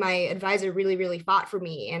my advisor really, really fought for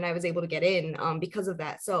me and I was able to get in because of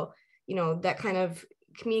that. So, you know, that kind of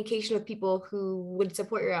communication with people who would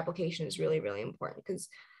support your application is really, really important because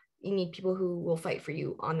you need people who will fight for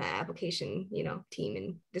you on that application, you know, team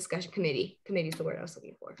and discussion committee. Committee is the word I was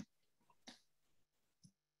looking for.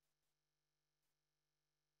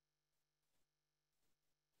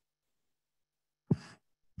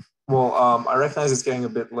 Well, I recognize it's getting a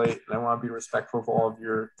bit late and I want to be respectful of all of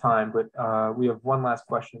your time, but we have one last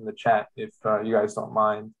question in the chat if you guys don't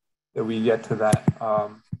mind that we get to that.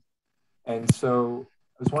 And so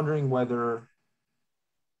I was wondering whether,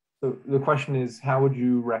 the question is, how would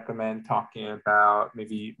you recommend talking about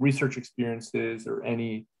maybe research experiences or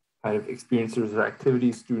any kind of experiences or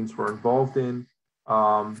activities students were involved in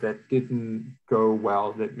that didn't go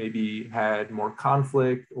well, that maybe had more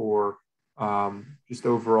conflict or just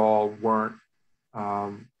overall weren't,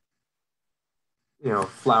 you know,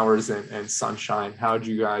 flowers and sunshine? How did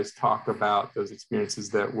you guys talk about those experiences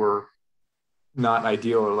that were not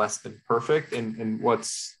ideal or less than perfect? And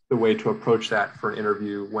what's the way to approach that for an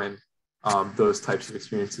interview when those types of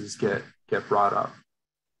experiences get brought up?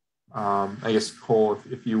 I guess, Cole,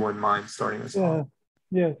 if you wouldn't mind starting us off.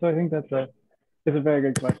 Yeah, so I think it's a very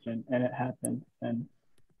good question and it happens. And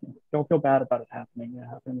don't feel bad about it happening. It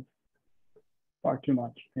happens far too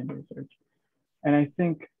much in research. And I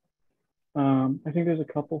think there's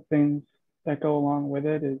a couple things that go along with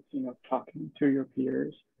it is, you know, talking to your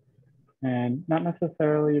peers and not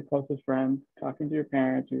necessarily your closest friends, talking to your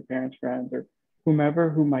parents or your parents' friends or whomever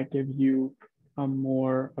who might give you a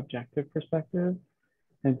more objective perspective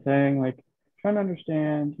and saying like, trying to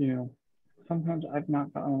understand, you know, sometimes I've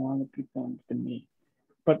not gotten along with people and it's been me,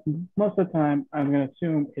 but most of the time I'm going to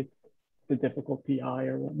assume it's the difficult PI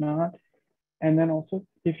or whatnot. And then also,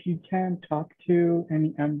 if you can talk to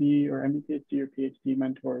any MD or MD PhD or PhD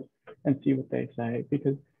mentors and see what they say,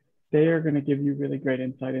 because they are going to give you really great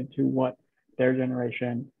insight into what their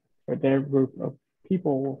generation or their group of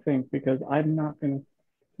people will think, because I'm not going to,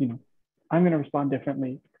 you know, I'm going to respond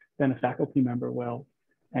differently than a faculty member will,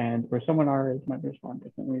 and where someone our age might respond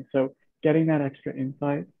differently. So getting that extra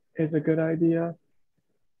insight is a good idea.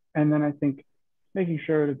 And then I think making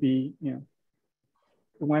sure to be, you know,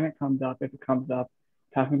 when it comes up, if it comes up,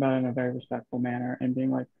 talking about it in a very respectful manner and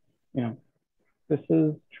being like, you know, this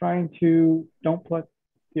is trying to, don't put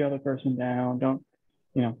the other person down, don't,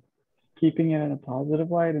 you know, keeping it in a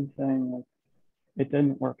positive light and saying like, it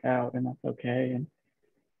didn't work out and that's okay.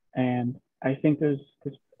 And I think there's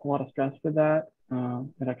a lot of stress with that.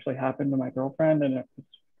 It actually happened to my girlfriend and it's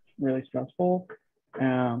really stressful.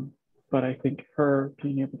 but I think her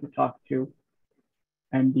being able to talk to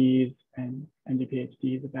MDs and MD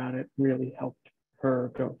PhDs about it really helped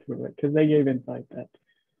her go through it, because they gave insight that,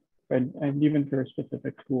 and even for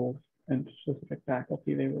specific schools and specific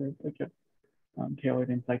faculty, they were able to give tailored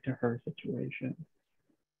insight to her situation.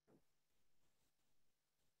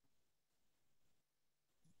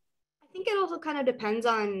 I think it also kind of depends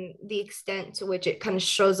on the extent to which it kind of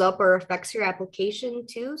shows up or affects your application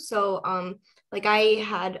too. So like I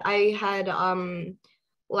had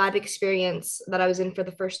lab experience that I was in for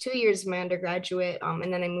the first 2 years of my undergraduate,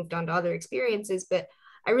 and then I moved on to other experiences, but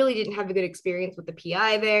I really didn't have a good experience with the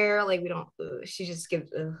PI there. Like we don't, she just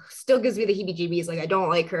still gives me the heebie-jeebies. Like I don't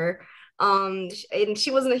like her. And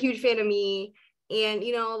she wasn't a huge fan of me. And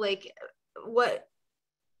like what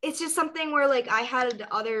it's just something where like I had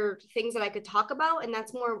other things that I could talk about, and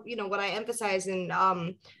that's more what I emphasize. And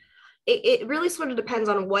it really sort of depends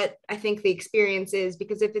on what I think the experience is,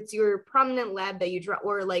 because if it's your prominent lab that you drop,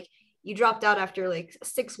 or like you dropped out after like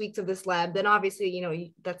 6 weeks of this lab, then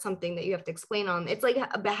obviously that's something that you have to explain on. It's like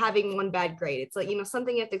having one bad grade. It's like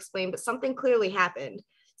something you have to explain, but something clearly happened.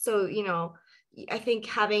 So I think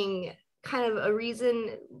having kind of a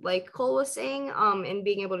reason, like Cole was saying, and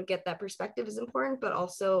being able to get that perspective is important, but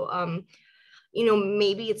also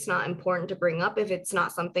maybe it's not important to bring up if it's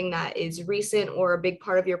not something that is recent or a big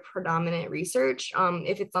part of your predominant research.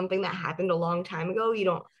 If it's something that happened a long time ago,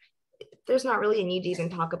 there's not really a need to even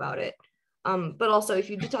talk about it. But also if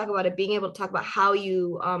you do talk about it, being able to talk about how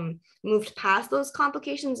you moved past those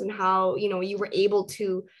complications and how you were able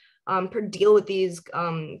to deal with these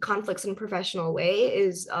conflicts in a professional way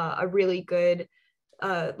is a really good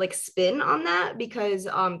like spin on that, because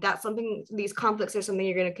that's something, these conflicts are something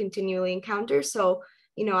you're going to continually encounter. So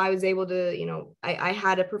I was able to I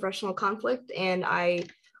had a professional conflict and I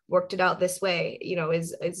worked it out this way,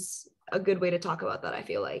 is a good way to talk about that, I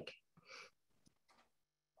feel like.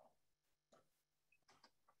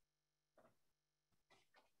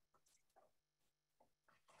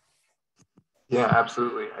 Yeah,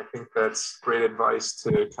 absolutely. I think that's great advice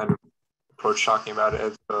to kind of approach talking about it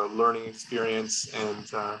as a learning experience, and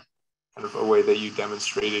kind of a way that you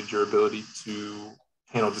demonstrated your ability to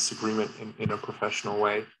handle disagreement in a professional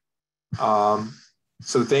way.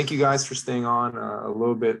 So thank you guys for staying on a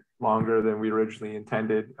little bit longer than we originally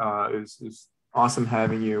intended. It was awesome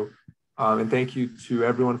having you. And thank you to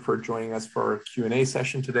everyone for joining us for our Q&A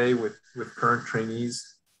session today with current trainees.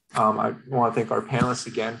 I want to thank our panelists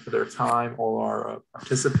again for their time, all our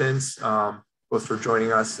participants, both for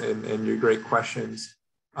joining us and your great questions,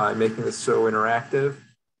 making this so interactive.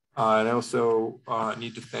 And I also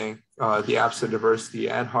need to thank the APSA Diversity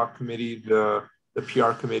Ad Hoc Committee, the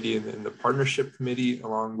PR Committee, and the Partnership Committee,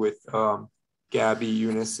 along with Gabby,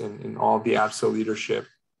 Eunice, and all of the APSA leadership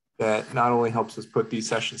that not only helps us put these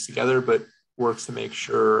sessions together, but works to make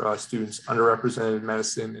sure students underrepresented in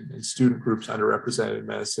medicine and student groups underrepresented in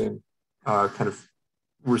medicine kind of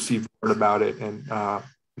receive word about it and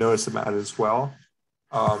notice about it as well.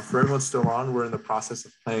 For everyone still on, we're in the process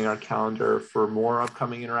of planning our calendar for more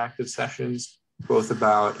upcoming interactive sessions, both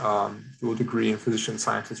about dual degree in physician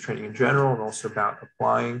scientist training in general and also about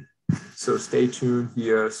applying. So stay tuned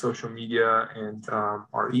via social media and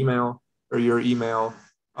our email or your email.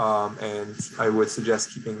 And I would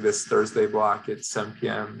suggest keeping this Thursday block at 7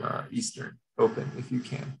 p.m. Eastern open if you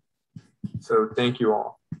can. So thank you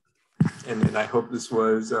all. And I hope this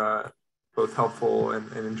was both helpful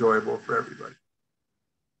and enjoyable for everybody.